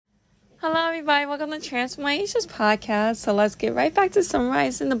everybody. Welcome to Transformations Podcast. So let's get right back to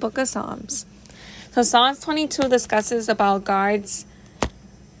summarizing the book of Psalms. So Psalms 22 discusses about God's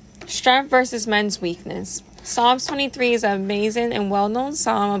strength versus men's weakness. Psalms 23 is an amazing and well-known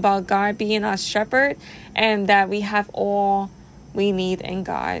psalm about God being our shepherd and that we have all we need in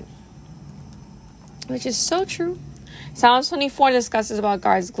God, which is so true. Psalms 24 discusses about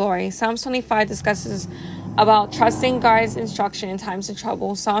God's glory. Psalms 25 discusses about trusting God's instruction in times of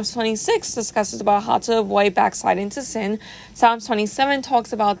trouble. Psalms 26 discusses about how to avoid backsliding to sin. Psalms 27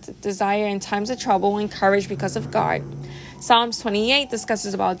 talks about desire in times of trouble and courage because of God. Psalms 28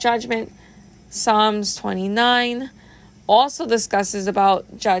 discusses about judgment. Psalms 29 also discusses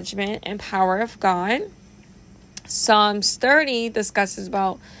about judgment and power of God. Psalms 30 discusses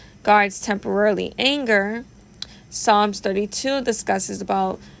about God's temporarily anger. Psalms 32 discusses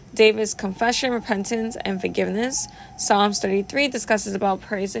about David's confession, repentance, and forgiveness. Psalms 33 discusses about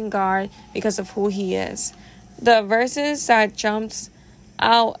praising God because of who he is. The verses that jumped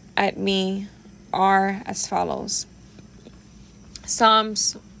out at me are as follows.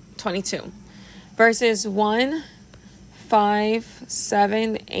 Psalms 22, verses 1, 5,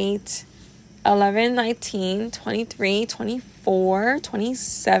 7, 8, 11, 19, 23, 24,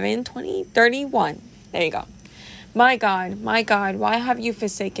 27, 20, 31. There you go. My God, why have you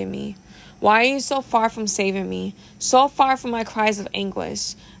forsaken me? Why are you so far from saving me? So far from my cries of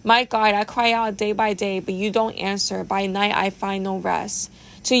anguish. My God, I cry out day by day, but you don't answer. By night I find no rest.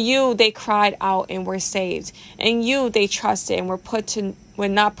 To you they cried out and were saved. In you they trusted and were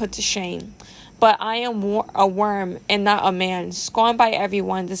not put to shame. But I am a worm and not a man, scorned by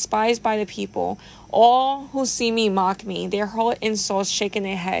everyone, despised by the people. All who see me mock me, their whole insults shaking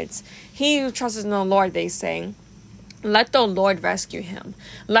their heads. He who trusts in the Lord, they say, let the Lord rescue him.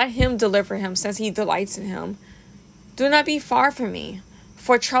 Let him deliver him, since he delights in him. Do not be far from me,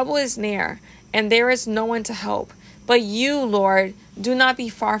 for trouble is near, and there is no one to help. But you, Lord, do not be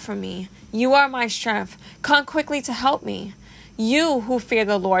far from me. You are my strength. Come quickly to help me. You who fear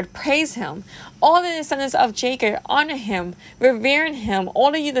the Lord, praise him. All the descendants of Jacob, honor him, revere him,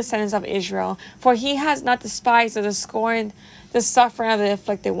 all of you descendants of Israel. For he has not despised or scorned the suffering of the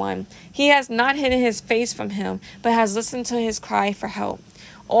afflicted one. He has not hidden his face from him, but has listened to his cry for help.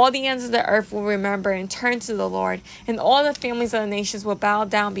 All the ends of the earth will remember and turn to the Lord, and all the families of the nations will bow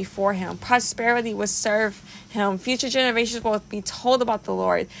down before him. Prosperity will serve him. Future generations will be told about the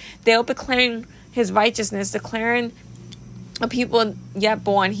Lord. They will proclaim his righteousness, declaring a people yet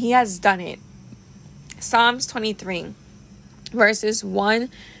born. He has done it. Psalms 23, verses 1,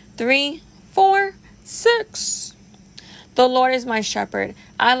 3, 4, 6. The Lord is my shepherd.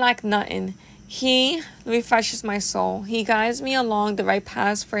 I lack nothing. He refreshes my soul. He guides me along the right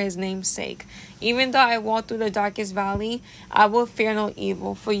paths for his name's sake. Even though I walk through the darkest valley, I will fear no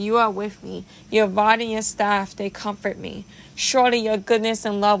evil, for you are with me. Your rod and your staff, they comfort me. Surely your goodness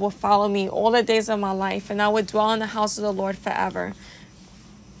and love will follow me all the days of my life, and I will dwell in the house of the Lord forever.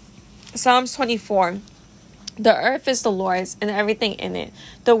 Psalms 24. The earth is the Lord's and everything in it,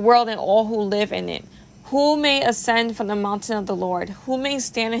 the world and all who live in it. Who may ascend from the mountain of the Lord? Who may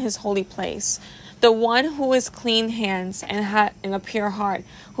stand in his holy place? The one who is clean hands and a pure heart,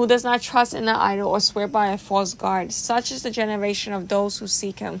 who does not trust in an idol or swear by a false god. Such is the generation of those who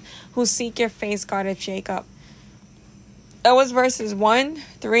seek him, who seek your face, God of Jacob. That was verses 1,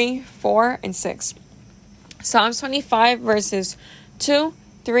 3, 4, and 6. Psalms 25, verses 2,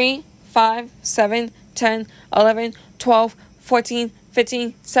 3, 5, 7, 10, 11, 12, 14,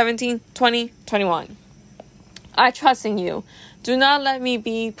 15, 17, 20, 21. I trust in you. Do not let me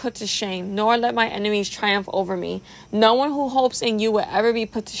be put to shame, nor let my enemies triumph over me. No one who hopes in you will ever be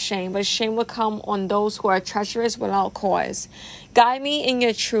put to shame, but shame will come on those who are treacherous without cause. Guide me in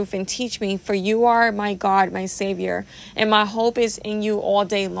your truth and teach me, for you are my God, my Savior, and my hope is in you all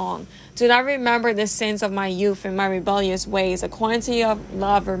day long. Do not remember the sins of my youth and my rebellious ways. According to your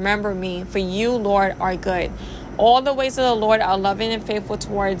love, remember me, for you, Lord, are good. All the ways of the Lord are loving and faithful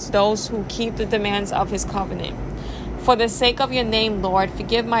towards those who keep the demands of his covenant. For the sake of your name, Lord,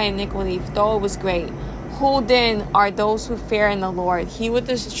 forgive my iniquity, though it was great. Who then are those who fear in the Lord? He will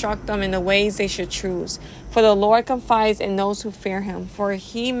instruct them in the ways they should choose. For the Lord confides in those who fear him, for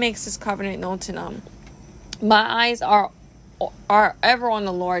he makes his covenant known to them. My eyes are ever on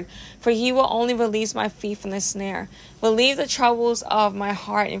the Lord, for he will only release my feet from the snare. Relieve the troubles of my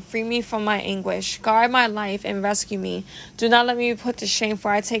heart and free me from my anguish. Guard my life and rescue me. Do not let me be put to shame,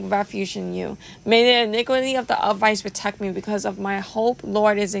 for I take refuge in you. May the iniquity of the upright protect me, because of my hope,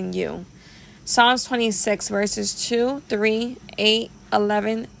 Lord, is in you. Psalms 26, verses 2, 3, 8,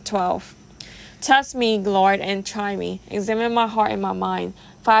 11, 12. Test me, Lord, and try me. Examine my heart and my mind.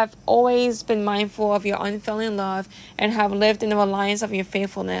 For I've always been mindful of your unfailing love and have lived in the reliance of your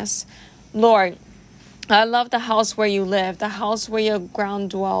faithfulness. Lord, I love the house where you live, the house where your ground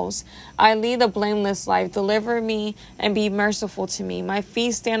dwells. I lead a blameless life. Deliver me and be merciful to me. My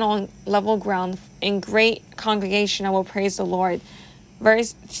feet stand on level ground. In great congregation I will praise the Lord.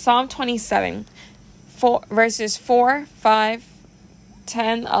 Psalm 27, verses 4, 5,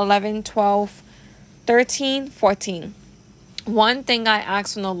 10, 11, 12, 13, 14. One thing I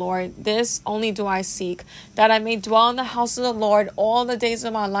ask from the Lord, this only do I seek, that I may dwell in the house of the Lord all the days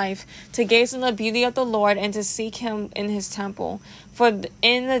of my life, to gaze on the beauty of the Lord and to seek him in his temple. For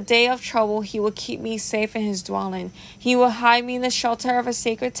in the day of trouble he will keep me safe in his dwelling. He will hide me in the shelter of a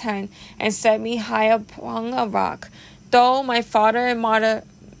sacred tent and set me high upon a rock. Though my father and mother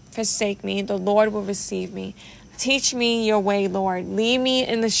forsake me, the Lord will receive me. Teach me your way, Lord. Lead me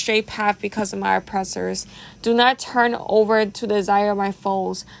in the straight path because of my oppressors. Do not turn over to the desire of my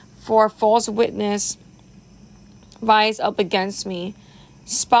foes, for false witness rise up against me,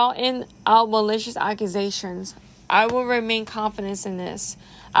 spouting out malicious accusations. I will remain confident in this.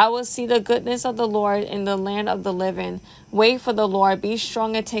 I will see the goodness of the Lord in the land of the living. Wait for the Lord. Be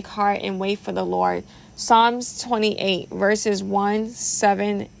strong and take heart and wait for the Lord. Psalms 28, verses 1,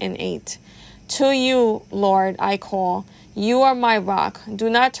 7, and 8. To you, Lord, I call. You are my rock. Do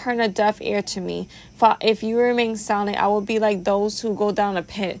not turn a deaf ear to me. For if you remain silent, I will be like those who go down a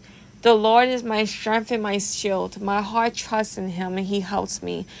pit. The Lord is my strength and my shield. My heart trusts in him, and he helps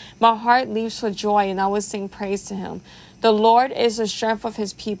me. My heart leaps for joy, and I will sing praise to him. The Lord is the strength of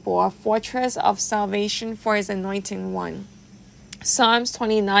his people, a fortress of salvation for his anointed one. Psalms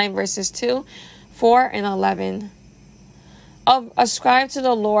 29, verses 2, 4, and 11. Ascribe to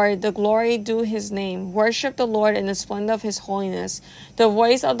the Lord the glory due his name. Worship the Lord in the splendor of his holiness. The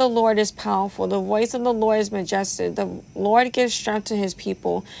voice of the Lord is powerful. The voice of the Lord is majestic. The Lord gives strength to his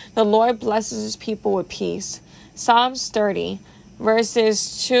people. The Lord blesses his people with peace. Psalms 30,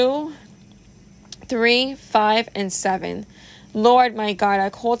 verses 2, 3, 5, and 7. Lord, my God, I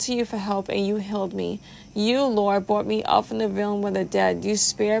called to you for help, and you healed me. You, Lord, brought me up from the realm of the dead. You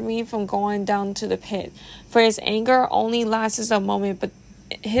spared me from going down to the pit. For his anger only lasts a moment, but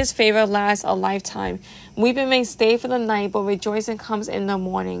his favor lasts a lifetime. Weeping may stay for the night, but rejoicing comes in the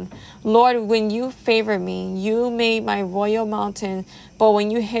morning. Lord, when you favored me, you made my royal mountain, but when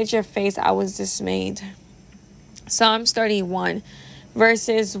you hid your face, I was dismayed. Psalms 31,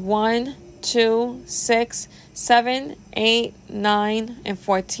 verses 1, 2, 6, 7, 8, 9, and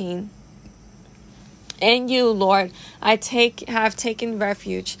 14. In you, Lord, I have taken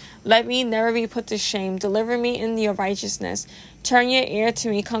refuge. Let me never be put to shame. Deliver me in your righteousness. Turn your ear to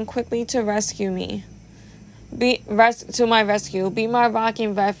me. Come quickly to rescue me. To my rescue. Be my rock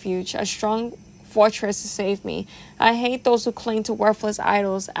and refuge, a strong fortress to save me. I hate those who cling to worthless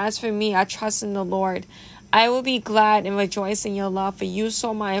idols. As for me, I trust in the Lord. I will be glad and rejoice in your love, for you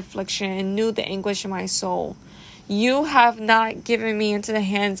saw my affliction and knew the anguish of my soul. You have not given me into the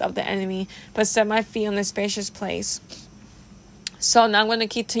hands of the enemy, but set my feet on a spacious place. So now I'm going to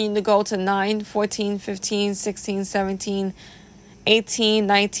continue to go to 9, 14, 15, 16, 17, 18,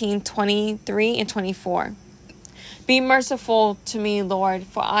 19, 23, and 24. Be merciful to me, Lord,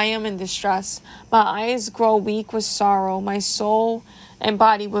 for I am in distress. My eyes grow weak with sorrow, my soul and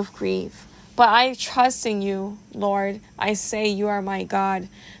body with grief. But I trust in you, Lord. I say you are my God.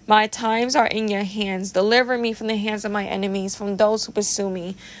 My times are in your hands. Deliver me from the hands of my enemies, from those who pursue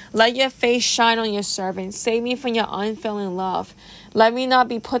me. Let your face shine on your servant. Save me from your unfailing love. Let me not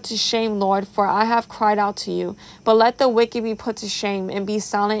be put to shame, Lord, for I have cried out to you. But let the wicked be put to shame and be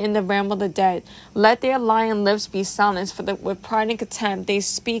silent in the realm of the dead. Let their lying lips be silenced, for with pride and contempt they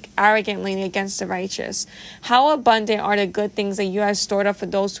speak arrogantly against the righteous. How abundant are the good things that you have stored up for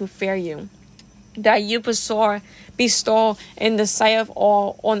those who fear you, that you bestow in the sight of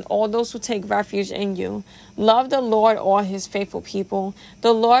all on all those who take refuge in you. Love the Lord, all his faithful people.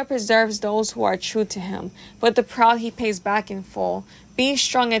 The Lord preserves those who are true to him, but the proud he pays back in full. Be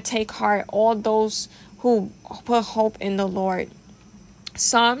strong and take heart, all those who put hope in the Lord.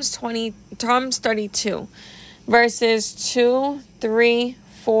 Psalms 32, verses 2, 3,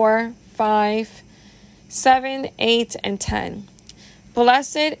 4, 5, 7, 8, and 10.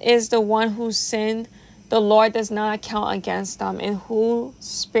 Blessed is the one whose sin the Lord does not account against them, in whose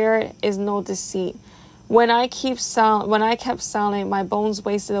spirit is no deceit. When I kept silent, my bones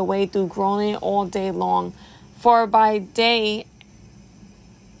wasted away through groaning all day long. For day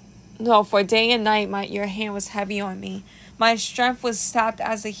and night your hand was heavy on me. My strength was sapped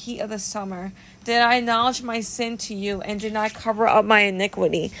as the heat of the summer. did I acknowledge my sin to you and did not cover up my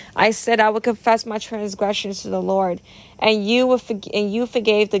iniquity. I said I would confess my transgressions to the Lord, and you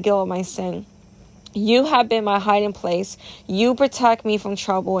forgave the guilt of my sin. You have been my hiding place. You protect me from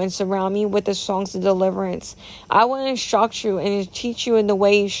trouble and surround me with the songs of deliverance. I will instruct you and teach you in the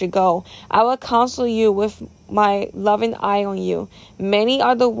way you should go. I will counsel you with my loving eye on you. Many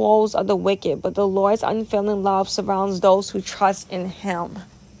are the woes of the wicked, but the Lord's unfailing love surrounds those who trust in him.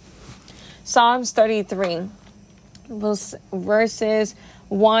 Psalms 33, verses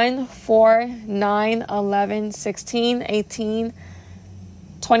 1, 4, 9, 11, 16, 18,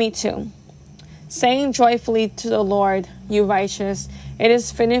 22. Saying joyfully to the Lord, you righteous, it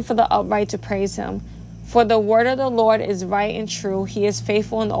is fitting for the upright to praise him. For the word of the Lord is right and true. He is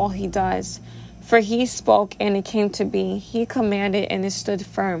faithful in all he does. For he spoke and it came to be. He commanded and it stood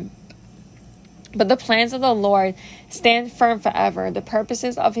firm. But the plans of the Lord stand firm forever. The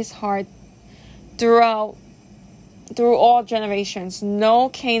purposes of his heart through all generations. No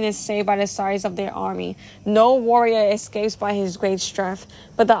king is saved by the size of their army. No warrior escapes by his great strength.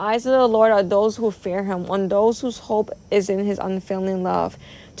 But the eyes of the Lord are those who fear him, on those whose hope is in his unfailing love,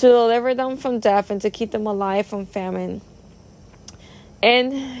 to deliver them from death and to keep them alive from famine.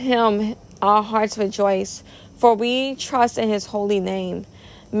 In him our hearts rejoice, for we trust in his holy name.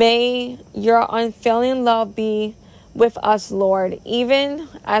 May your unfailing love be with us, Lord, even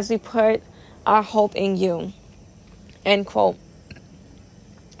as we put our hope in you. End quote.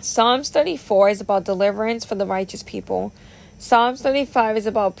 Psalms 34 is about deliverance for the righteous people. Psalms 35 is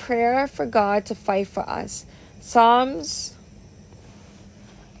about prayer for God to fight for us. Psalms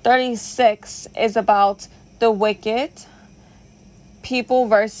 36 is about the wicked people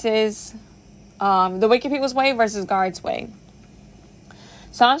versus the wicked people's way versus God's way.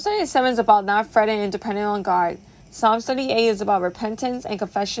 Psalms 37 is about not fretting and depending on God. Psalms 38 is about repentance and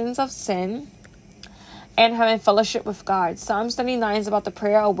confessions of sin and having fellowship with God. Psalms 39 is about the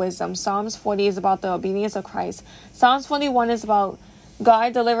prayer of wisdom. Psalms 40 is about the obedience of Christ. Psalms 41 is about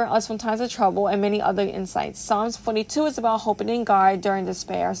God delivering us from times of trouble and many other insights. Psalms 42 is about hoping in God during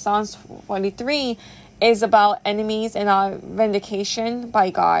despair. Psalms 43 is about enemies and our vindication by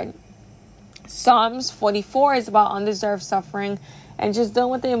God. Psalms 44 is about undeserved suffering and just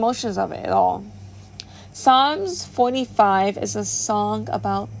dealing with the emotions of it all. Psalms 45 is a song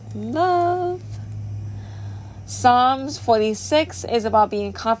about love. Psalms 46 is about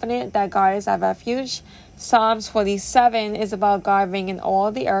being confident that God is our refuge. Psalms 47 is about God reigning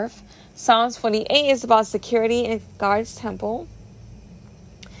all the earth. Psalms 48 is about security in God's temple.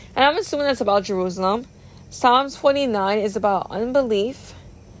 And I'm assuming that's about Jerusalem. Psalms 49 is about unbelief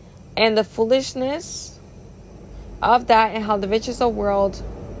and the foolishness of that and how the riches of the world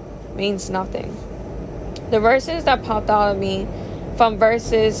means nothing. The verses that popped out of me from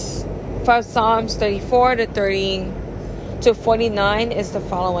Psalms 34 to 30 to 49 is the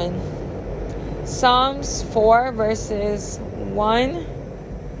following. Psalms 4 verses 1,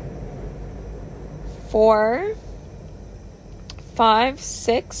 4, 5,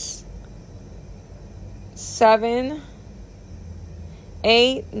 6, 7,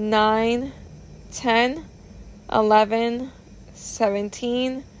 8, 9, 10, 11,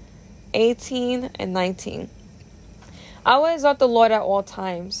 17, 18, and 19. I will exalt the Lord at all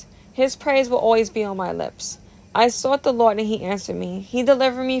times. His praise will always be on my lips. I sought the Lord and he answered me. He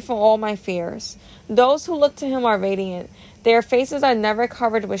delivered me from all my fears. Those who look to him are radiant. Their faces are never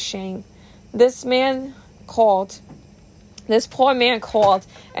covered with shame. This poor man called,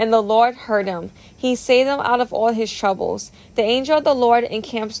 and the Lord heard him. He saved him out of all his troubles. The angel of the Lord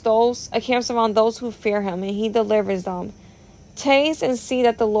encamps around those who fear him, and he delivers them. Taste and see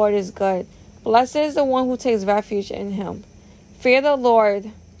that the Lord is good. Blessed is the one who takes refuge in him. Fear the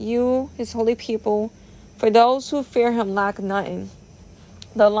Lord, you, his holy people, for those who fear him lack nothing.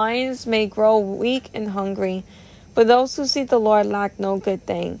 The lions may grow weak and hungry, but those who seek the Lord lack no good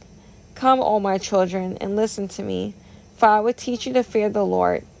thing. Come, O my children, and listen to me, for I will teach you to fear the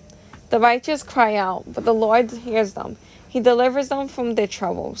Lord. The righteous cry out, but the Lord hears them. He delivers them from their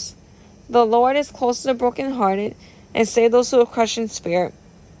troubles. The Lord is close to the brokenhearted, and save those who are crushed in spirit.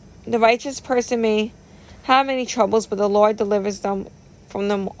 The righteous person may have many troubles, but the Lord delivers them from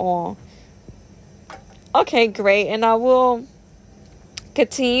them all. Okay, great. And I will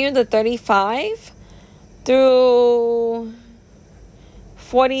continue the 35 through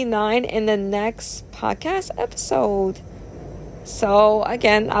 49 in the next podcast episode. So,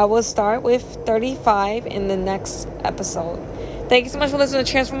 again, I will start with 35 in the next episode. Thank you so much for listening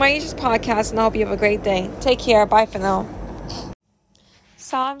to Transformations Podcast, and I hope you have a great day. Take care. Bye for now.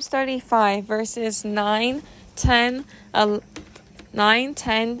 Psalms 35, verses 9, 10,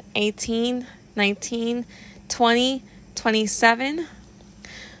 18, 19, 20, 27.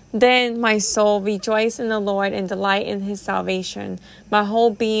 Then my soul rejoice in the Lord and delight in his salvation. My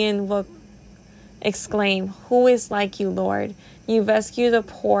whole being will exclaim, who is like you, Lord? You rescue the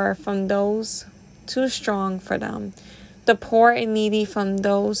poor from those too strong for them, the poor and needy from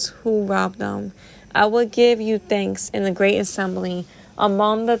those who rob them. I will give you thanks in the great assembly.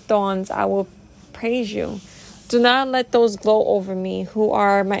 Among the thorns I will praise you. Do not let those gloat over me who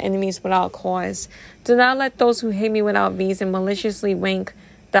are my enemies without cause. Do not let those who hate me without reason maliciously wink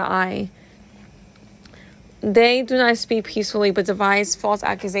the eye. They do not speak peacefully, but devise false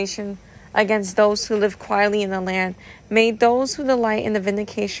accusation against those who live quietly in the land. May those who delight in the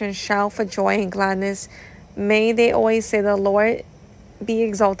vindication shout for joy and gladness. May they always say, the Lord be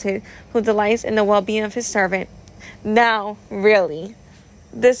exalted, who delights in the well-being of his servant. Now, really,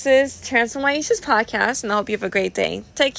 this is Transformations Podcast, and I hope you have a great day. Take care.